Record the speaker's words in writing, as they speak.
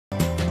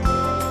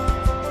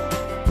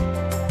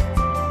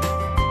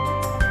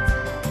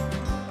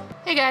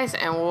Hey guys,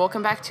 and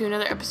welcome back to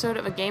another episode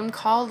of a game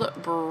called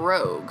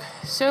Brogue.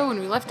 So when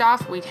we left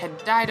off, we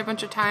had died a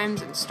bunch of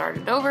times and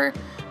started over.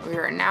 We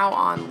are now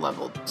on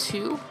level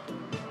 2,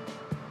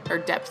 or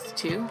depth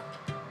 2.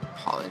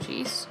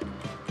 Apologies.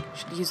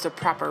 Should use the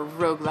proper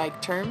roguelike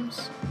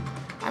terms.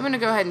 I'm gonna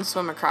go ahead and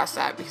swim across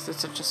that because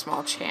it's such a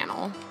small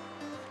channel.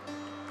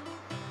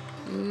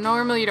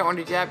 Normally you don't want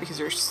to do that because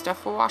your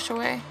stuff will wash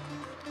away.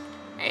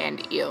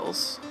 And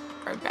eels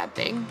are a bad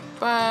thing,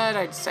 but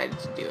I decided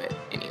to do it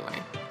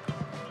anyway.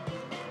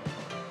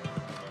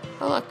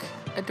 Oh look,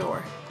 a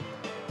door.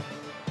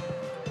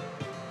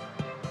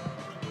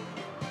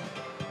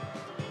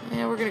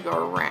 And we're gonna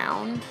go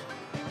around.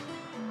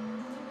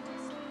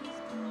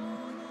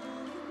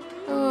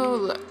 Oh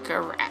look,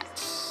 a rat.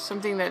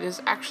 Something that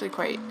is actually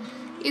quite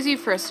easy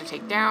for us to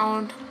take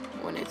down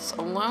when it's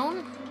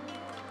alone.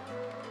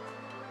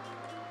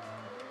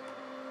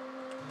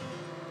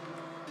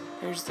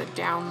 There's the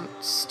down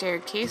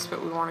staircase,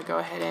 but we want to go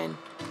ahead and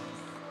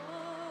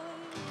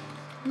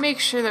make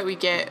sure that we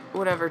get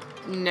whatever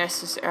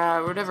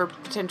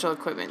potential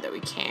equipment that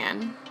we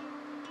can.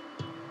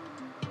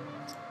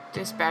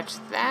 Dispatch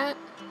that.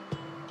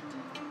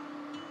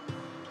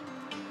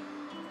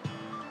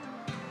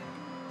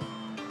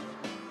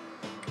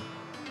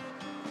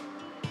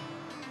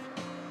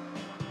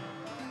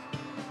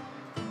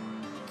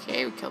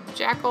 Okay, we killed the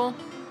jackal.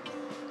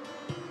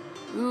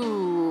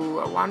 Ooh,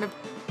 a wand of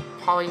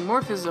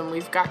polymorphism.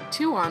 We've got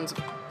 2 wands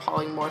of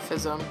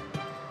polymorphism.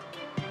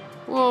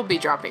 We'll be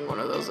dropping one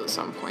of those at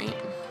some point.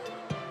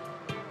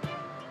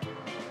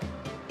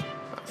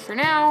 But for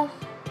now,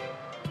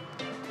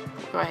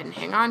 we'll go ahead and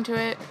hang on to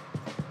it.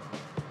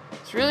 I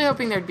was really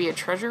hoping there'd be a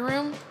treasure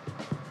room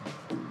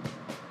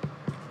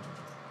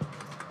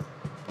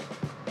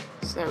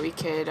so that we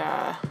could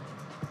get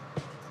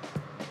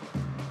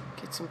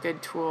some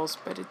good tools,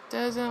 but it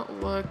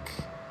doesn't look...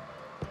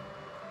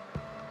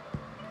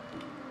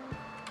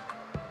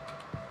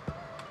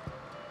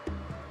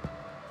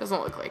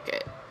 Doesn't look like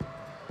it.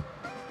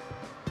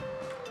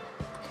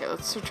 Okay,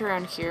 let's search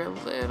around here a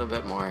little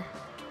bit more.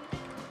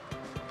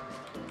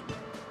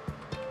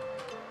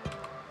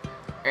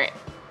 Alright,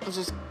 let's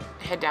just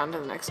head down to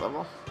the next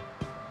level.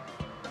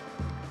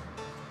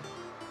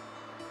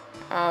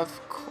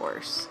 Of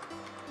course.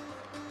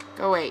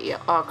 Go away,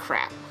 eel. Oh,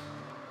 crap.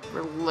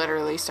 We're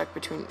literally stuck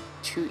between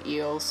 2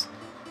 eels.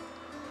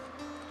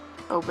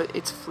 Oh, but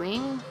it's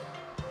fleeing?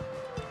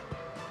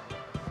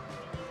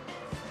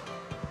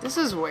 This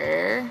is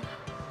where...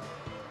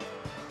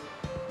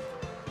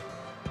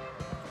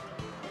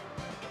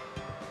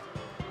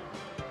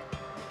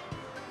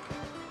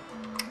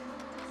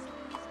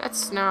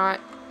 That's not...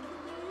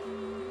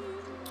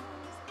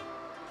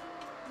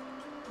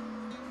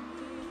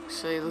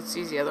 Actually, let's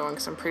use the other one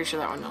because I'm pretty sure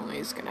that one only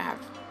is going to have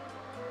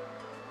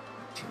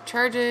 2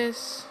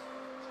 charges.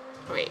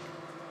 Wait.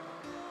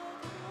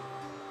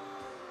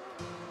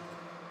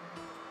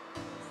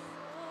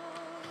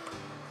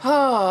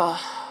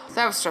 Oh...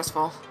 That was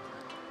stressful.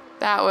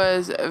 That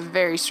was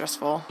very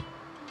stressful.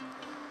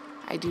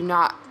 I do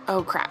not...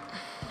 Oh, crap.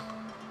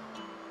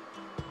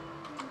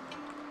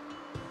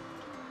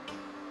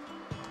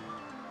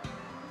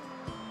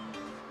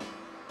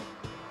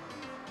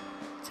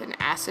 It's an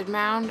acid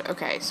mound?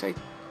 Okay, so I...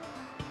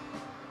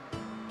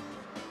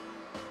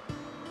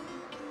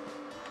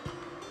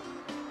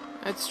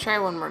 Let's try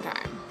one more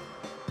time.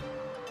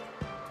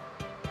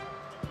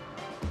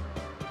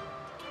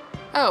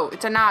 Oh,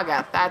 it's a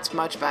naga. That's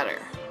much better.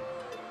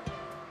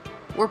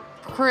 We're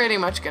pretty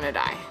much gonna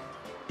die,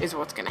 is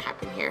what's gonna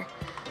happen here.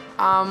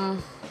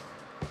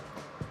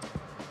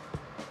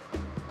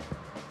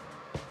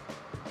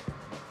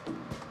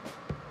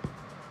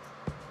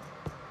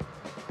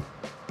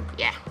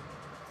 Yeah.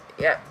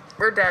 Yep,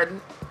 we're dead.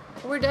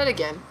 We're dead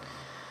again.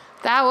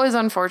 That was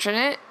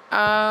unfortunate,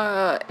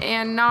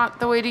 and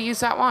not the way to use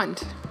that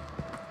wand.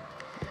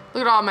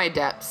 Look at all my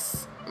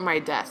deaths.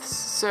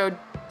 So,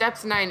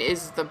 depth 9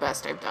 is the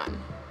best I've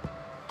done.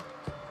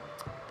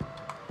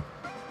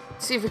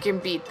 See if we can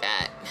beat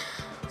that.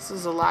 This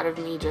is a lot of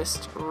me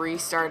just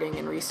restarting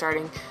and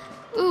restarting.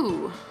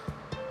 Ooh.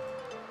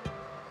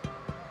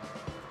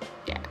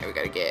 Yeah, we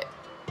gotta get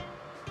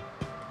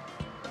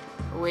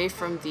away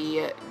from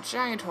the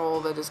giant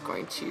hole that is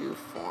going to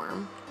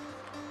form.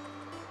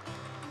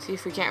 See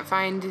if we can't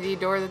find the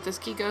door that this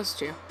key goes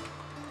to.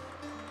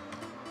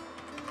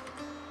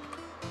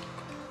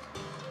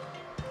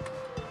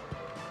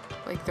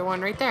 Like the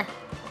one right there.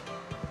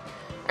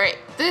 Alright,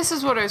 this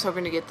is what I was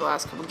hoping to get the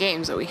last couple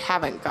games that we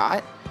haven't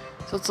got.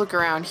 So let's look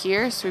around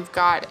here. So we've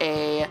got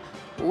a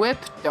whip,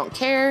 don't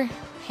care.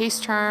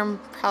 Haste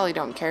charm, probably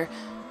don't care.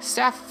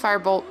 Staff of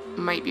firebolt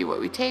might be what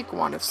we take.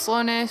 Wand of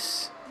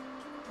slowness.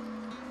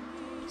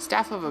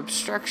 Staff of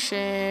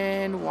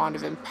obstruction. Wand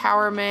of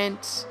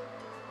empowerment.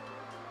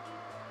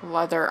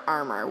 Leather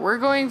armor. We're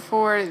going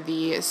for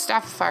the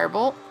staff of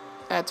firebolt.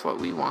 That's what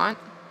we want.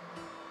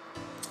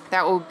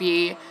 That will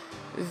be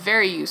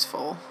very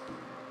useful.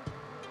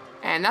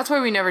 And that's why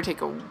we never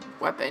take a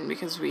weapon,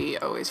 because we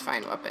always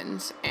find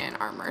weapons and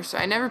armor. So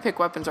I never pick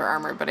weapons or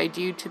armor, but I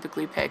do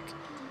typically pick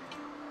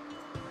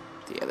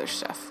the other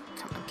stuff.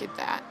 Come on, get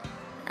that.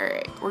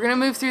 Alright, we're going to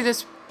move through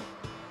this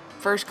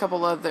first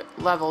couple of the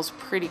levels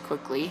pretty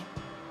quickly.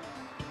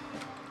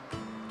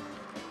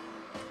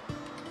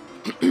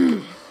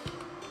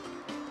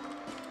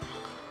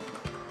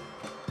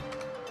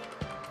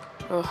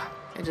 Oh,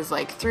 it is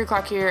like 3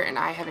 o'clock here and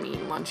I haven't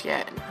eaten lunch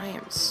yet and I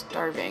am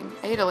starving.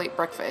 I ate a late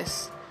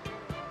breakfast,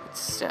 but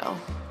still.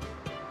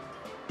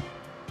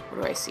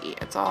 What do I see?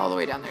 It's all the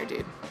way down there,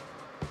 dude.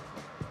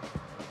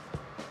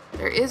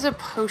 There is a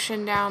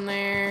potion down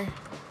there.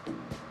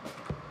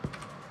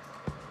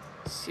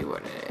 Let's see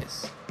what it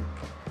is.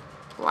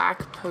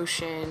 Black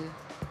potion.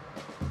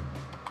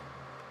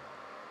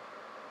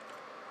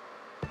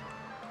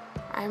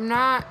 I'm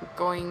not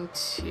going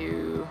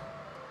to...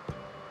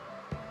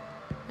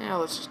 Now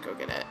let's just go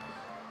get it.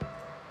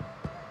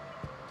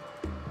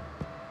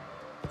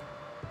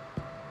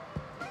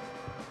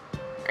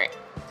 Alright.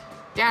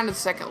 Down to the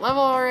second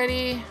level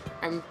already.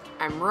 I'm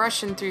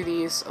rushing through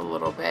these a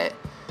little bit.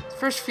 The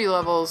first few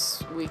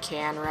levels we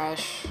can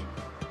rush.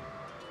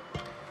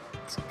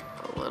 Let's go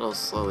a little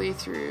slowly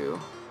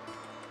through.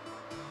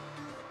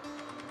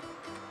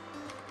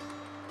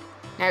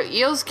 Now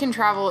eels can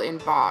travel in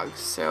bogs,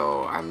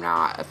 so I'm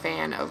not a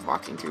fan of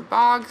walking through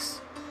bogs.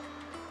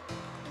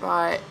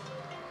 But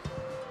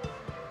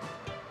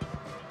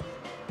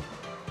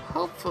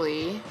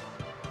hopefully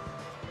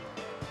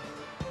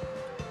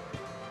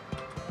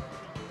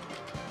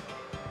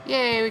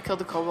yay, we killed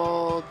the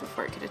kobold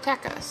before it could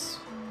attack us.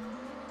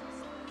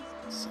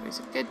 It's always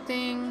a good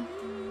thing.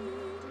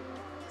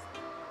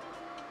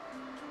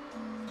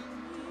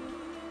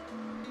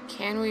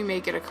 Can we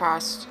make it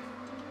across?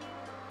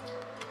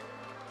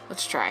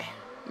 Let's try.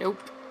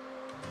 Nope.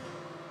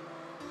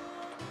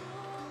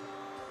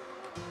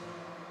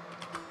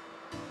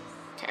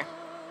 Okay.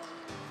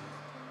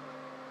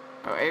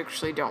 Oh, I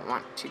actually don't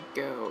want to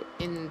go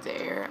in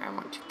there. I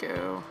want to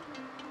go...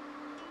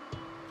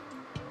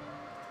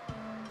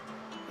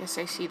 Yes,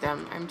 I see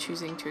them. I'm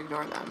choosing to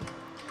ignore them.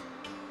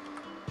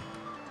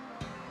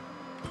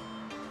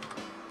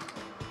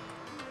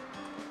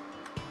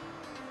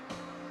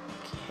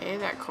 Okay,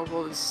 that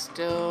kobold is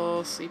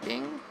still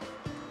sleeping.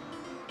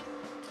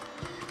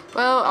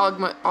 Well,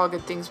 all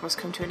good things must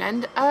come to an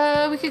end.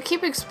 We could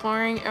keep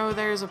exploring. Oh,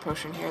 there's a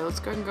potion here. Let's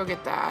go ahead and go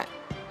get that.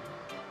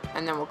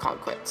 And then we'll call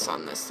it quits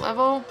on this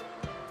level.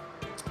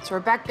 So we're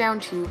back down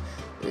to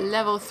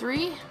level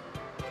 3.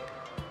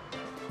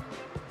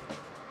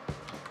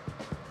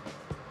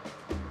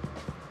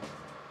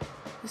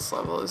 This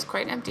level is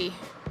quite empty.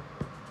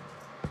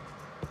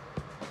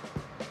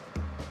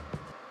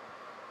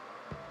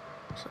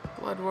 So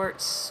bloodwort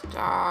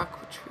stock,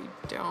 which we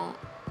don't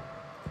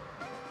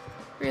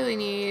really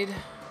need.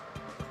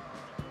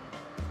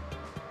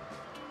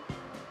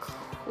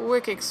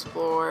 Quick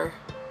explore.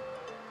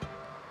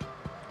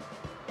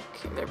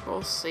 Okay, they're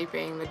both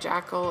sleeping. The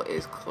jackal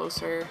is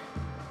closer.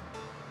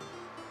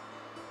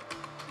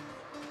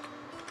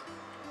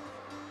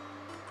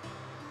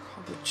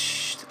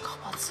 Shh, the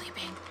kobold's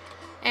sleeping.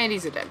 And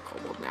he's a dead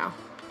kobold now.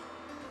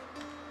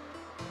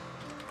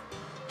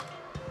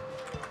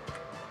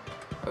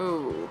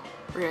 Oh,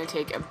 we're gonna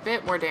take a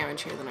bit more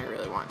damage here than I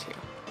really want to.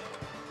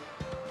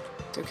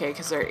 It's okay,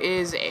 because there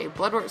is a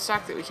bloodwort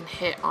stock that we can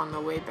hit on the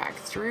way back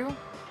through.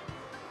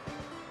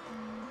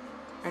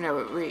 Oh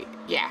no,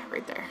 yeah,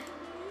 right there.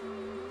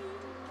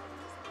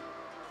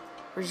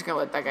 We're just gonna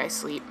let that guy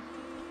sleep.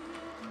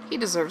 He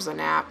deserves a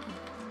nap.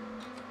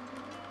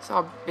 He's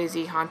all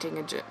busy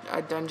haunting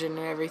a dungeon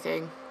and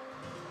everything.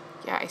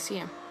 Yeah, I see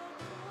him.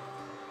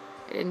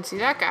 I didn't see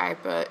that guy,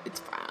 but it's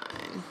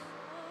fine.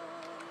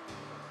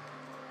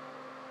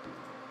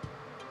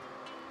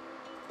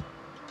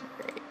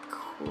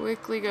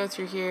 Quickly go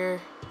through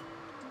here.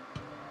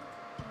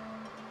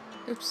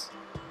 Oops.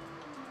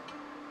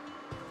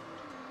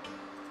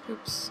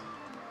 Oops.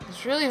 I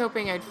was really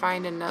hoping I'd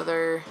find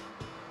another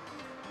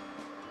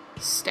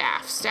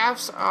staff.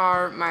 Staffs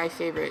are my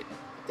favorite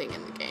thing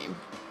in the game.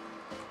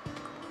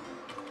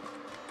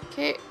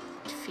 Okay,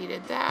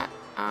 defeated that.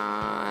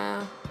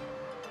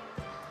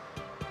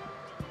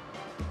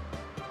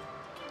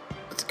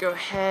 Let's go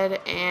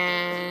ahead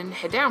and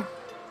head down.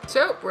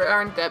 So, we're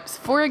on depth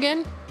 4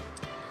 again.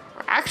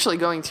 Actually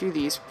going through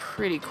these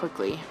pretty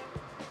quickly.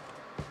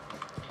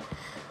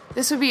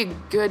 This would be a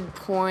good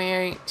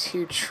point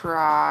to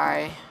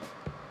try.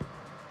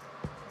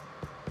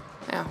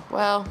 Yeah,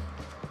 well,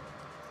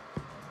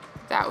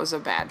 that was a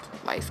bad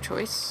life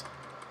choice.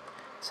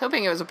 I was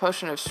hoping it was a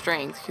potion of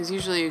strength, because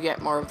usually you get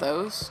more of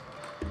those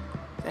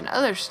than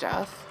other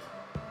stuff.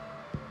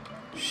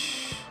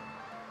 Shh.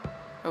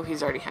 Oh,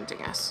 he's already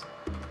hunting us.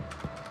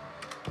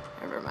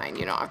 Never mind,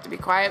 you don't have to be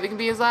quiet. We can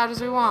be as loud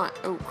as we want.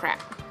 Oh,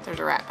 crap. There's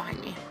a rat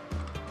behind me.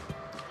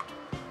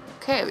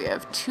 Okay, we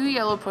have 2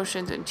 yellow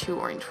potions and 2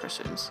 orange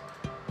potions.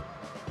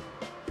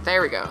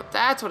 There we go.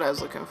 That's what I was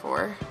looking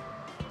for.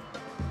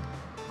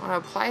 I want to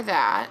apply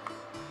that.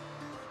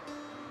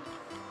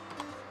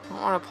 I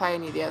don't want to apply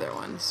any of the other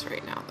ones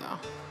right now, though.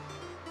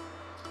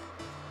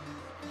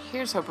 And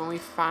here's hoping we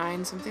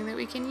find something that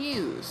we can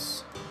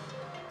use.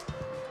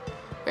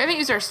 We haven't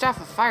used our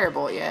Staff of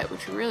Firebolt yet,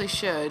 which we really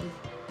should.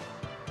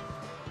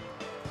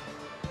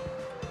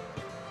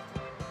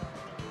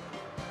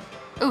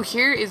 Oh,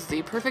 here is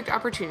the perfect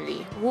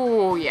opportunity.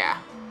 Whoa, yeah.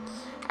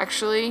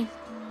 Actually,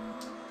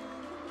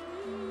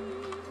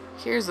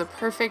 here's the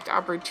perfect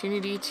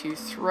opportunity to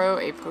throw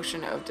a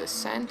Potion of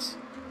Descent.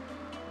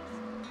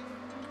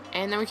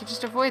 And then we can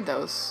just avoid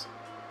those.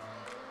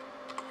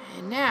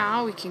 And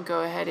now we can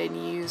go ahead and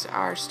use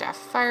our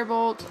Staff of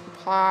Firebolt,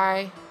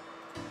 apply.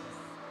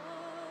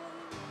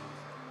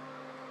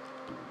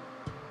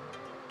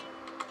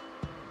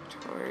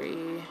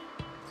 Tori,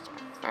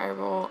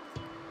 Firebolt,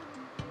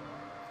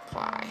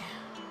 apply.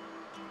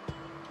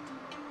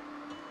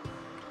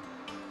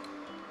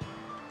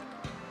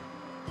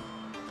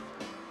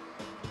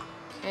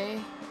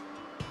 Okay.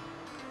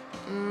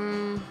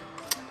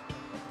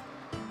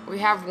 We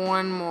have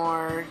one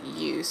more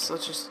use, so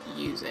let's just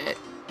use it.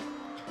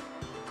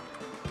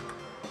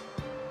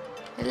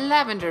 A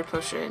lavender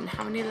potion.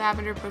 How many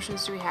lavender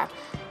potions do we have?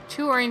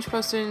 2 orange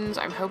potions.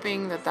 I'm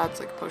hoping that that's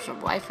like a potion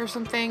of life or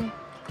something.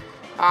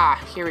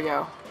 Ah, here we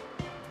go.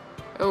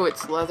 Oh,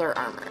 it's leather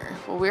armor.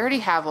 Well, we already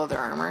have leather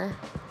armor.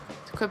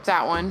 Let's equip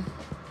that one.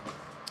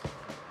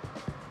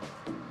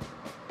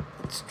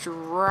 Let's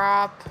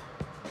drop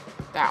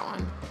that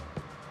one.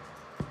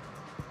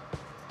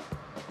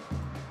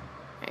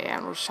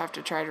 And we'll just have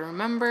to try to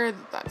remember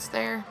that that's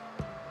there.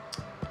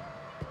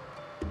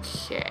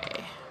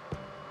 Okay.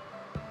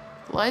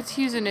 Let's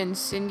use an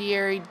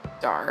incendiary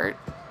dart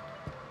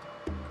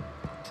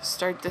to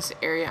start this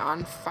area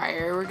on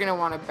fire. We're gonna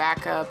want to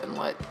back up and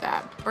let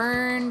that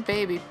burn,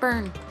 baby,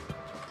 burn.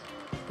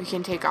 We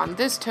can take on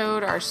this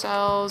toad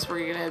ourselves.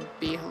 We're gonna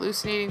be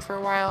hallucinating for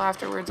a while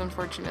afterwards,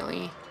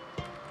 unfortunately.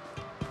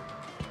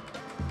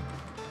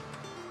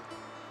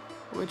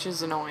 Which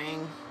is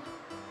annoying.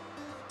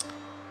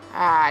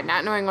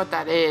 Not knowing what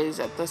that is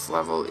at this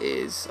level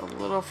is a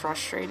little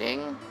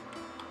frustrating.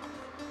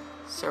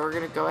 So we're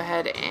gonna go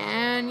ahead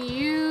and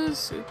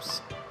use,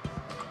 oops,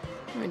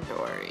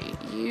 inventory,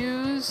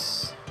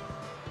 use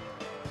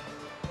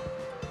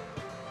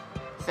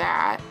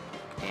that,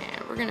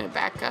 and we're gonna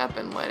back up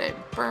and let it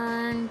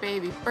burn,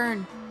 baby,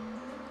 burn.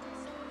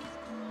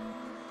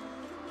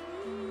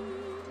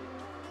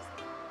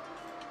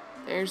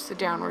 There's the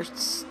downward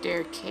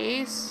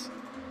staircase.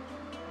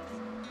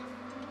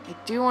 I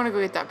do want to go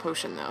get that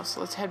potion though, so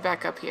let's head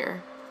back up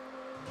here.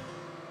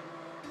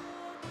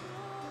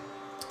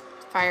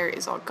 Fire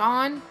is all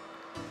gone.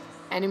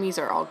 Enemies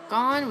are all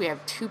gone. We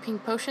have 2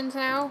 pink potions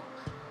now.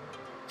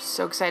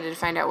 So excited to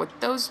find out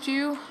what those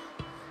do.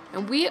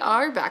 And we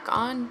are back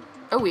on.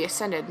 Oh, we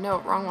ascended. No,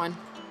 wrong one.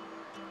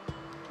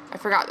 I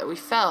forgot that we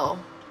fell.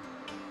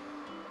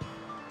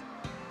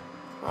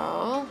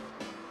 Well,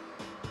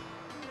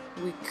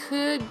 we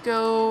could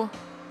go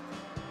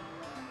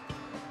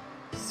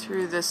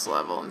through this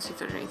level and see if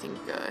there's anything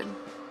good.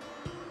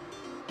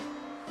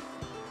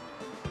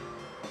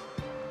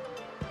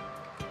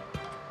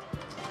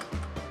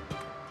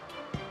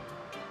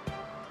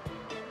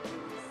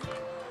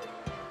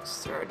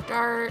 Let's throw a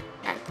dart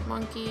at the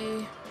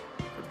monkey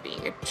for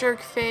being a jerk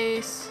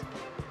face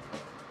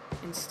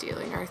and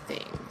stealing our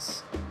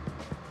things.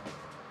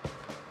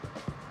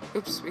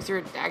 Oops, we threw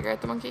a dagger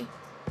at the monkey.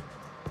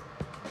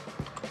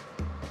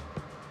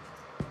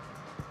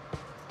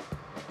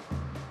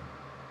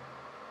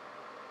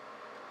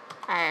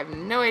 I have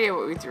no idea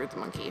what we threw at the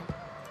monkey.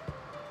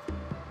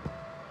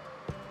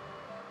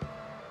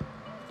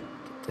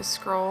 Get this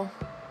scroll.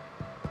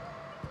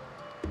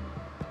 I'm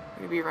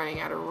gonna be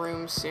running out of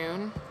room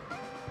soon.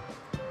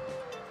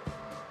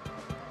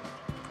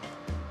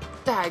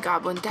 Die,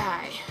 goblin,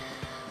 die.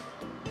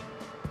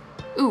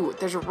 Ooh,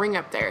 there's a ring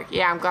up there.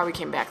 Yeah, I'm glad we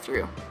came back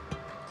through.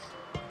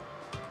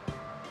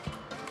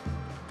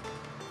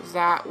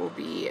 That will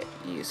be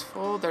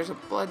useful. There's a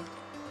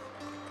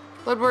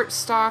bloodwort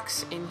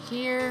stalks in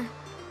here.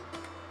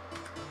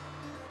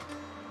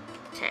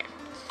 Okay,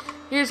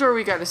 here's where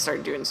we got to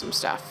start doing some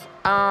stuff.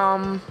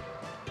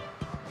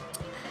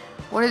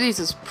 One of these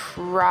is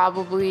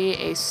probably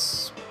a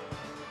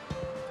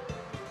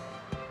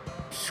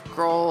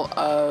scroll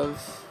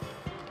of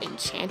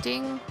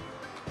enchanting.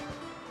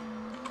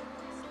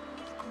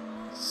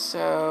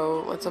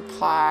 So let's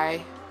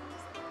apply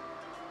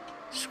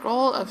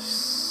scroll of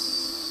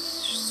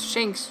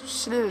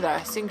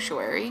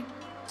sanctuary.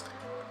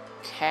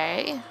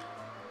 Okay.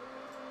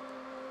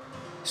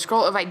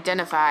 Scroll of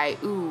identify.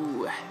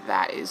 Ooh,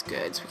 that is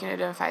good. So we can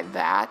identify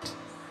that.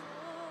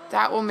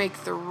 That will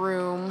make the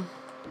room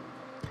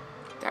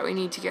that we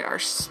need to get our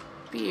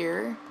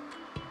spear.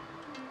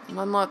 And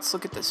then let's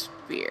look at the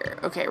spear.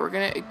 Okay, we're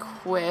gonna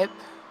equip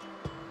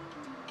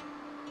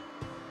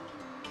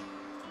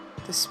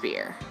the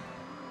spear.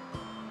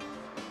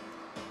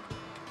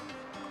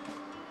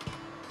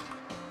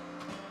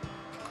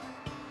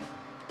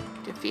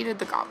 Defeated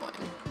the goblin.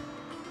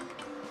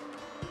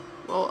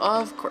 Well,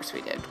 of course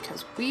we did,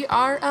 because we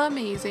are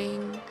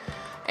amazing.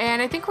 And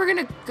I think we're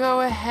gonna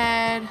go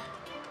ahead.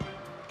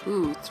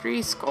 Ooh,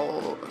 3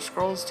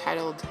 scrolls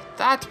titled.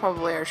 That's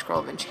probably our scroll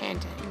of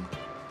enchanting.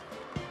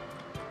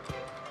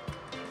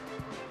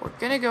 We're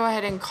gonna go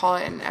ahead and call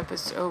it an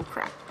episode. Oh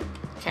crap.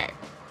 Okay.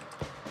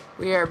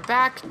 We are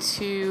back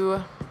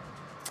to.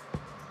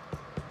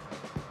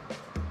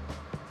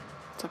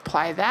 Let's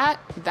apply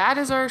that. That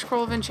is our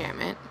scroll of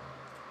enchantment.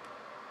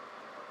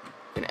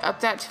 I'm gonna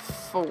up that to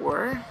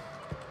 4.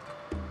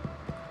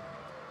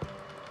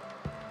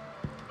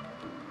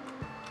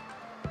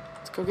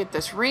 Go get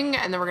this ring,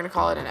 and then we're gonna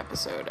call it an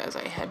episode as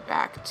I head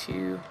back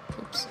to.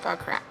 Oops, oh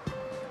crap.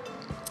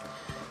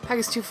 Pack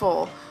is too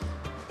full.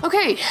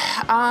 Okay,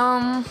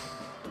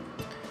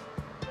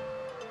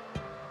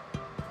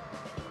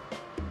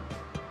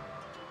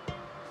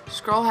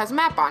 scroll has a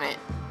map on it.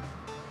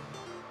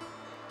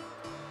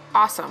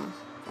 Awesome.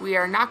 We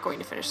are not going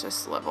to finish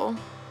this level.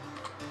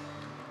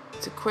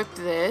 Let's equip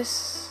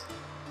this.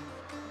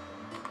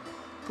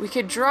 We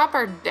could drop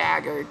our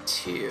dagger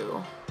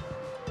too.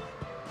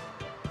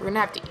 We're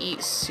gonna have to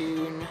eat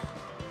soon.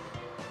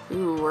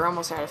 Ooh, we're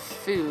almost out of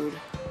food.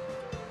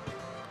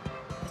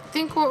 I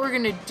think what we're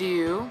gonna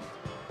do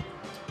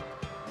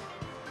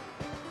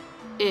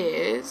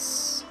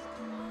is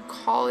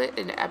call it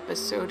an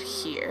episode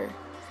here.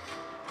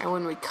 And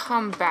when we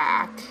come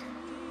back,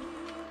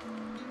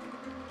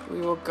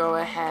 we will go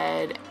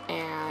ahead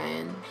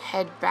and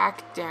head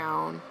back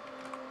down.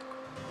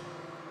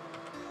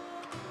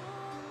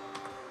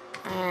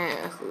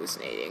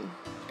 Hallucinating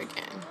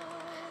again.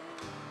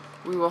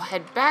 We will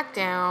head back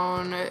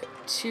down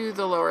to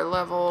the lower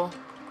level.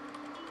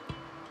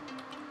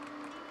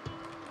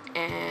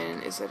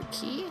 And is that a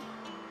key?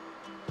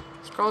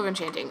 Scroll of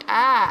enchanting.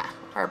 Ah,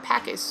 our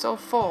pack is so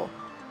full.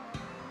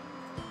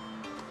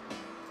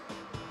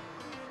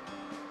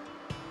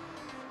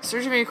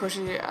 Search me a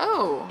question.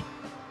 Oh,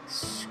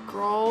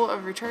 scroll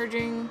of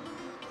recharging.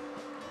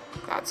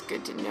 That's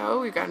good to know.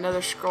 We've got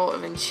another scroll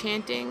of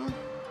enchanting.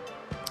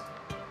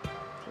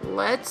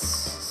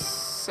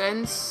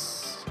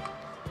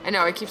 I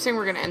know, I keep saying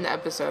we're going to end the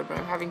episode, but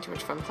I'm having too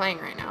much fun playing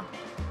right now.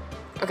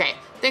 Okay,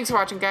 thanks for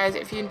watching, guys.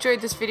 If you enjoyed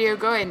this video,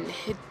 go ahead and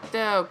hit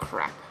the,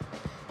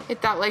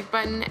 hit that like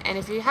button. And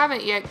if you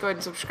haven't yet, go ahead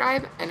and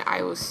subscribe, and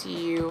I will see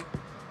you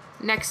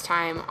next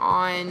time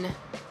on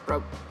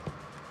Brogue.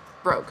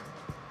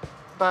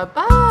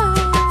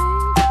 Bye-bye!